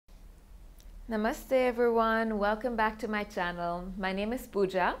Namaste everyone, welcome back to my channel. My name is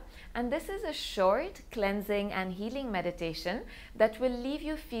Pooja and this is a short cleansing and healing meditation that will leave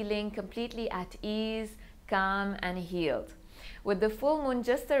you feeling completely at ease, calm and healed. With the full moon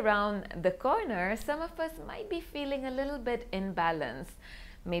just around the corner, some of us might be feeling a little bit imbalanced,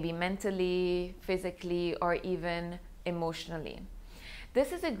 maybe mentally, physically or even emotionally.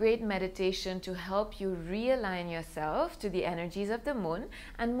 This is a great meditation to help you realign yourself to the energies of the moon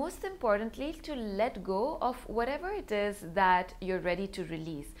and most importantly to let go of whatever it is that you're ready to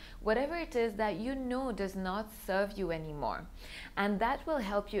release, whatever it is that you know does not serve you anymore. And that will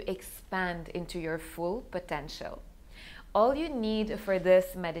help you expand into your full potential. All you need for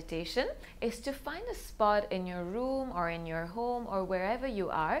this meditation is to find a spot in your room or in your home or wherever you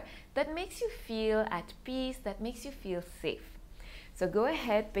are that makes you feel at peace, that makes you feel safe. So go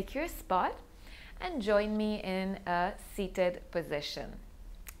ahead, pick your spot and join me in a seated position,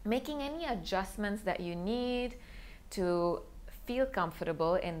 making any adjustments that you need to feel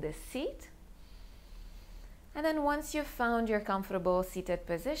comfortable in this seat. And then once you've found your comfortable seated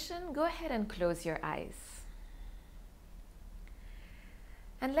position, go ahead and close your eyes.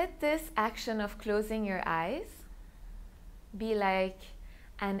 And let this action of closing your eyes be like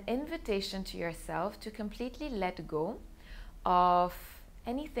an invitation to yourself to completely let go of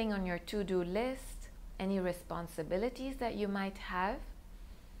anything on your to-do list, any responsibilities that you might have,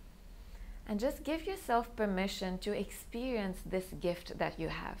 and just give yourself permission to experience this gift that you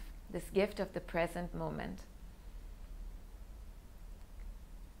have, this gift of the present moment.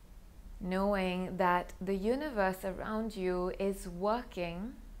 Knowing that the universe around you is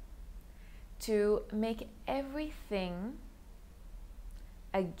working to make everything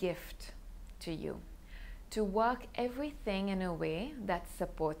a gift to you, to work everything in a way that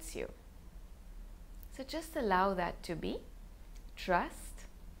supports you. So just allow that to be. Trust,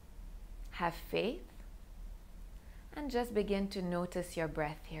 have faith, and just begin to notice your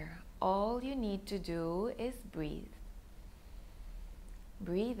breath here. All you need to do is breathe.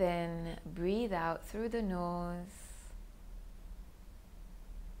 Breathe in, breathe out through the nose,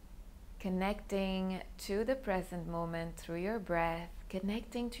 connecting to the present moment through your breath,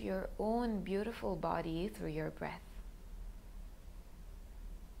 connecting to your own beautiful body through your breath.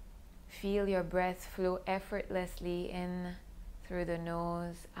 Feel your breath flow effortlessly in through the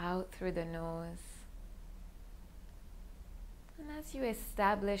nose, out through the nose. And as you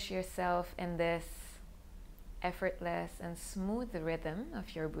establish yourself in this effortless and smooth rhythm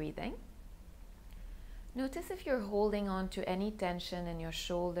of your breathing, notice if you're holding on to any tension in your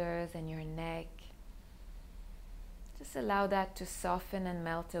shoulders and your neck. Just allow that to soften and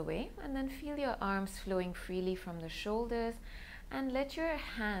melt away, and then feel your arms flowing freely from the shoulders and let your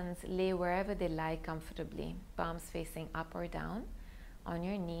hands lay wherever they lie comfortably, palms facing up or down, on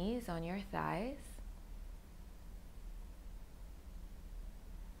your knees, on your thighs.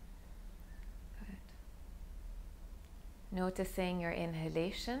 Good. Noticing your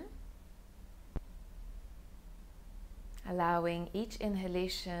inhalation, allowing each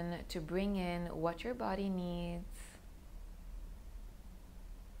inhalation to bring in what your body needs.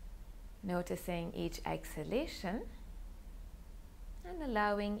 Noticing each exhalation and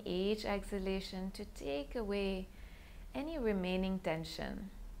allowing each exhalation to take away any remaining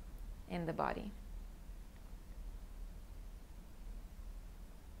tension in the body.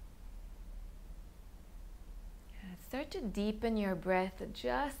 Start to deepen your breath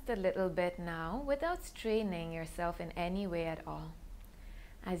just a little bit now without straining yourself in any way at all.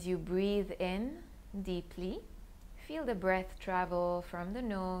 As you breathe in deeply, feel the breath travel from the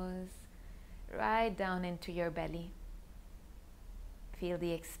nose right down into your belly. Feel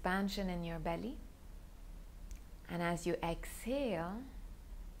the expansion in your belly. And as you exhale,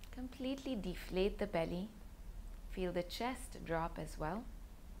 completely deflate the belly. Feel the chest drop as well.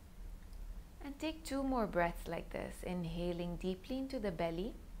 And take 2 more breaths like this, inhaling deeply into the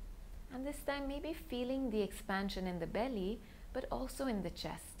belly. And this time maybe feeling the expansion in the belly, but also in the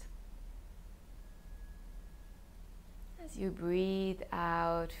chest. As you breathe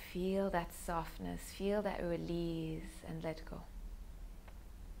out, feel that softness, feel that release, and let go.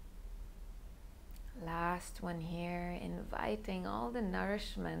 Last one here, inviting all the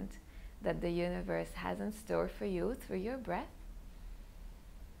nourishment that the universe has in store for you through your breath.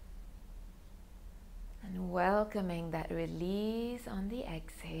 And welcoming that release on the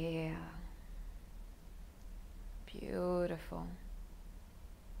exhale. Beautiful.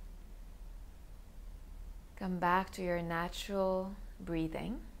 Come back to your natural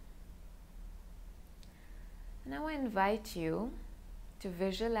breathing. And now I invite you to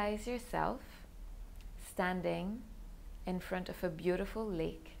visualize yourself standing in front of a beautiful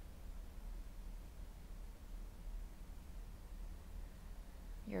lake.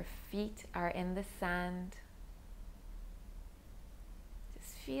 Your feet are in the sand.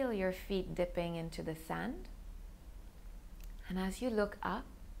 Just feel your feet dipping into the sand. And as you look up,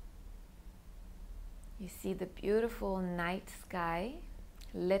 you see the beautiful night sky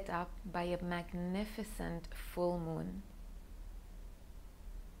lit up by a magnificent full moon.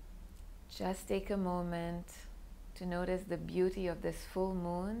 Just take a moment to notice the beauty of this full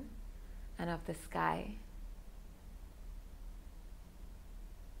moon and of the sky.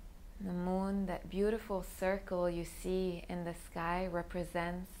 The moon, that beautiful circle you see in the sky,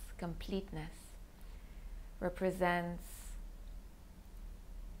 represents completeness, represents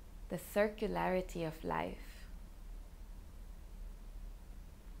the circularity of life.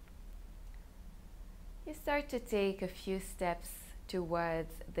 You start to take a few steps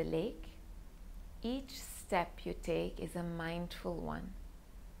towards the lake. Each step you take is a mindful one.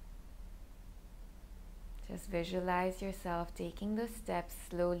 Just visualize yourself taking those steps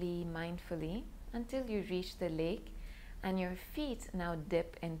slowly, mindfully, until you reach the lake and your feet now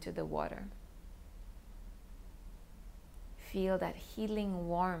dip into the water. Feel that healing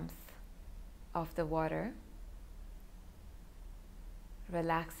warmth of the water,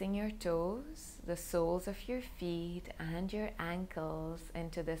 relaxing your toes, the soles of your feet and your ankles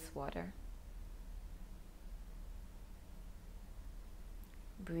into this water.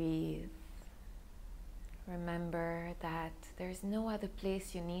 Breathe. Remember that there's no other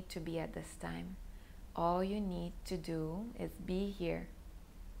place you need to be at this time. All you need to do is be here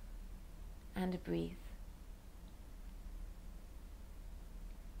and breathe.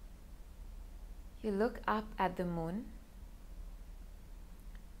 You look up at the moon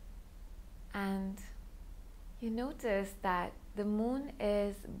and you notice that the moon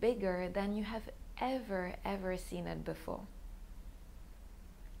is bigger than you have ever seen it before.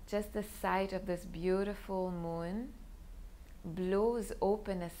 Just the sight of this beautiful moon blows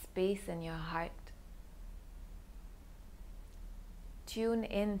open a space in your heart. Tune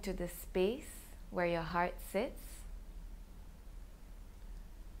into the space where your heart sits,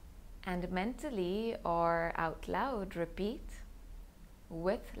 and mentally or out loud repeat,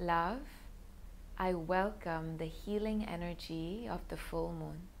 with love, I welcome the healing energy of the full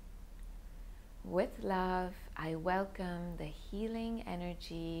moon. With love, I welcome the healing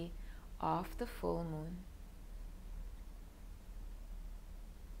energy of the full moon.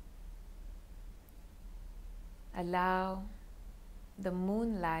 Allow the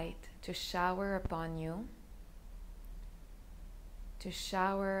moonlight to shower upon you, to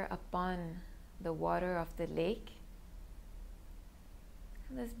shower upon the water of the lake.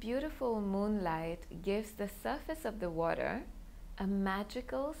 And this beautiful moonlight gives the surface of the water a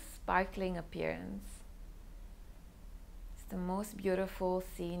magical, sparkling appearance. It's the most beautiful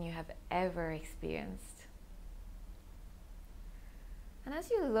scene you have ever experienced. And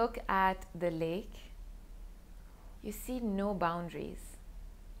as you look at the lake, you see no boundaries.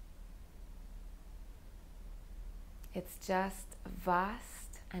 It's just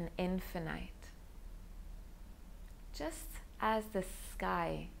vast and infinite. Just as the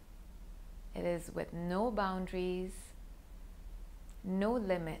sky, it is with no boundaries, no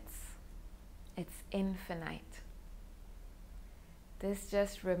limits. It's infinite. This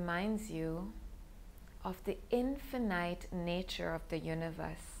just reminds you of the infinite nature of the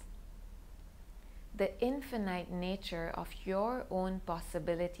universe, the infinite nature of your own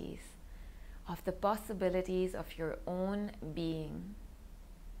possibilities, of the possibilities of your own being.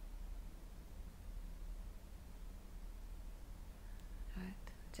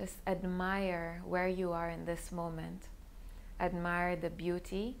 Right. Just admire where you are in this moment. Admire the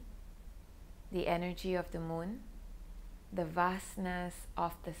beauty, the energy of the moon, the vastness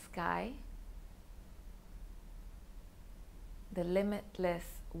of the sky, the limitless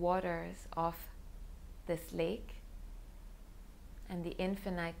waters of this lake, and the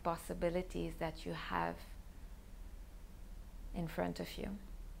infinite possibilities that you have in front of you.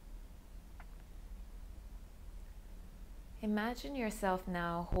 Imagine yourself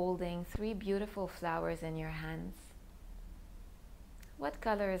now holding 3 beautiful flowers in your hands. What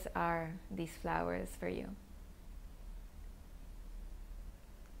colors are these flowers for you?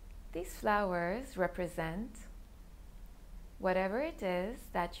 These flowers represent whatever it is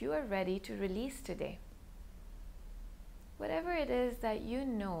that you are ready to release today. Whatever it is that you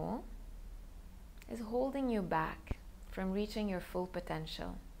know is holding you back from reaching your full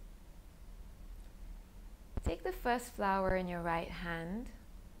potential. Take the first flower in your right hand,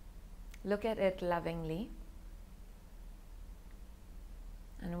 look at it lovingly,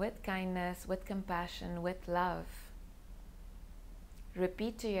 and with kindness, with compassion, with love,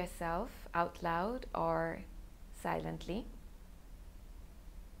 repeat to yourself out loud or silently,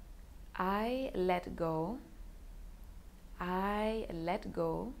 I let go. I let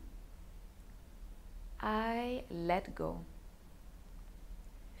go. I let go.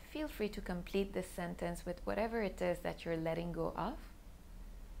 Feel free to complete this sentence with whatever it is that you're letting go of.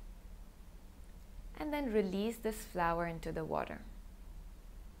 And then release this flower into the water.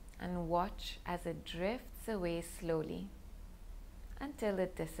 And watch as it drifts away slowly until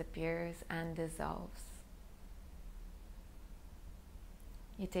it disappears and dissolves.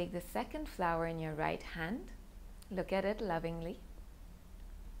 You take the second flower in your right hand, look at it lovingly,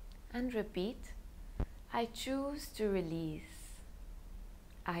 and repeat, I choose to release.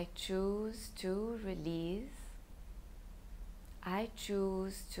 I choose to release. I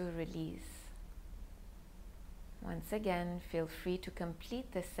choose to release. Once again, feel free to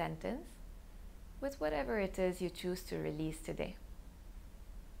complete this sentence with whatever it is you choose to release today.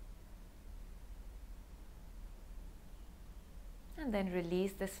 And then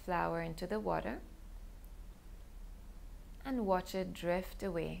release this flower into the water and watch it drift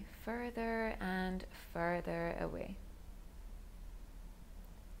away, further and further away.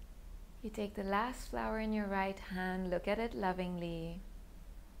 You take the last flower in your right hand, look at it lovingly,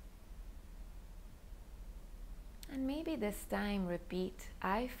 and maybe this time repeat,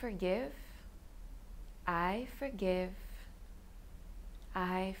 I forgive, I forgive,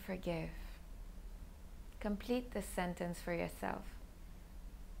 I forgive. Complete this sentence for yourself.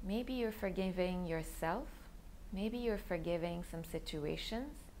 Maybe you're forgiving yourself, maybe you're forgiving some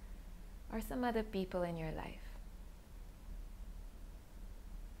situations or some other people in your life.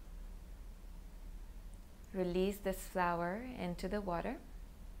 Release this flower into the water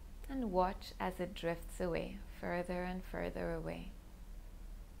and watch as it drifts away, further and further away.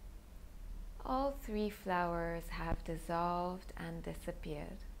 All three flowers have dissolved and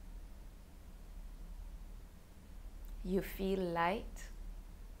disappeared. You feel light,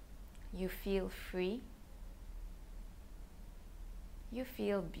 you feel free, you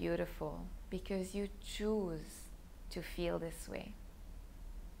feel beautiful because you choose to feel this way.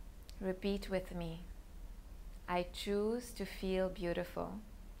 Repeat with me. I choose to feel beautiful.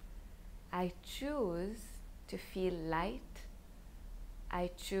 I choose to feel light. I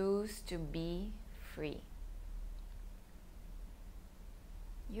choose to be free.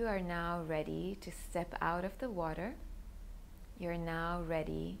 You are now ready to step out of the water. You're now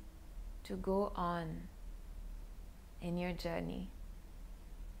ready to go on in your journey.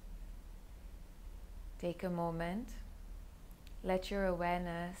 Take a moment. Let your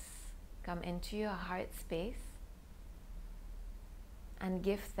awareness come into your heart space and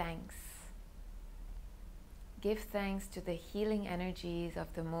give thanks. Give thanks to the healing energies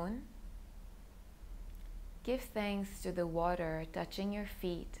of the moon. Give thanks to the water touching your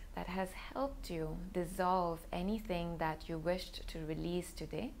feet that has helped you dissolve anything that you wished to release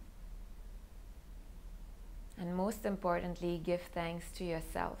today. And most importantly, give thanks to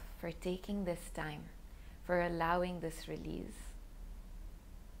yourself for taking this time, for allowing this release.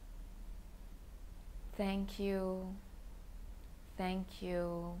 Thank you, thank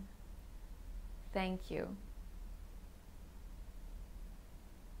you, thank you.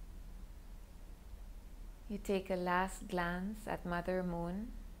 You take a last glance at Mother Moon,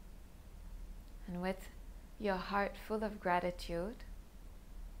 and with your heart full of gratitude,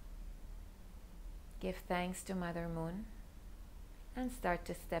 give thanks to Mother Moon and start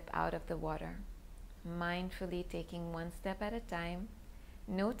to step out of the water, mindfully taking one step at a time,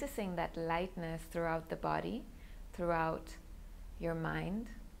 noticing that lightness throughout the body, throughout your mind.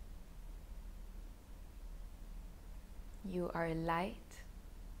 You are light.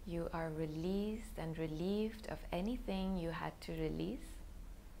 You are released and relieved of anything you had to release.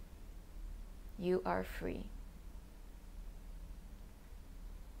 You are free.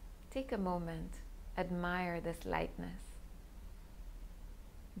 Take a moment, admire this lightness.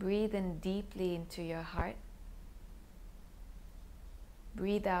 Breathe in deeply into your heart.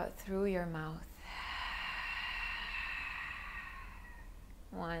 Breathe out through your mouth.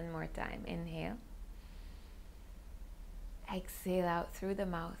 One more time, inhale. Exhale out through the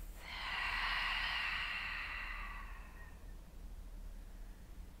mouth.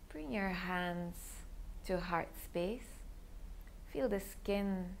 Bring your hands to heart space. Feel the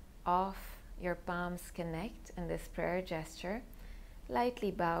skin of your palms connect in this prayer gesture.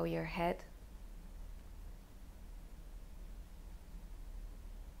 Lightly bow your head.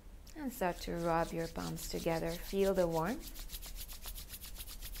 And start to rub your palms together. Feel the warmth.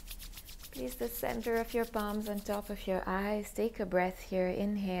 Place the center of your palms on top of your eyes. Take a breath here.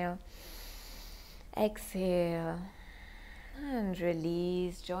 Inhale. Exhale. And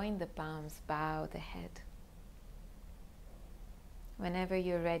release. Join the palms. Bow the head. Whenever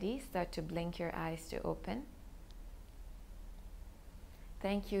you're ready, start to blink your eyes to open.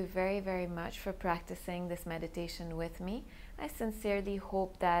 Thank you very, very much for practicing this meditation with me. I sincerely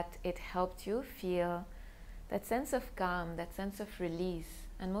hope that it helped you feel that sense of calm, that sense of release,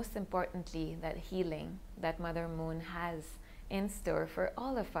 and most importantly, that healing that Mother Moon has in store for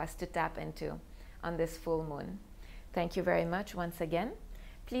all of us to tap into on this full moon. Thank you very much once again.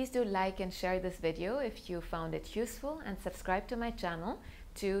 Please do like and share this video if you found it useful, and subscribe to my channel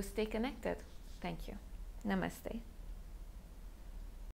to stay connected. Thank you. Namaste.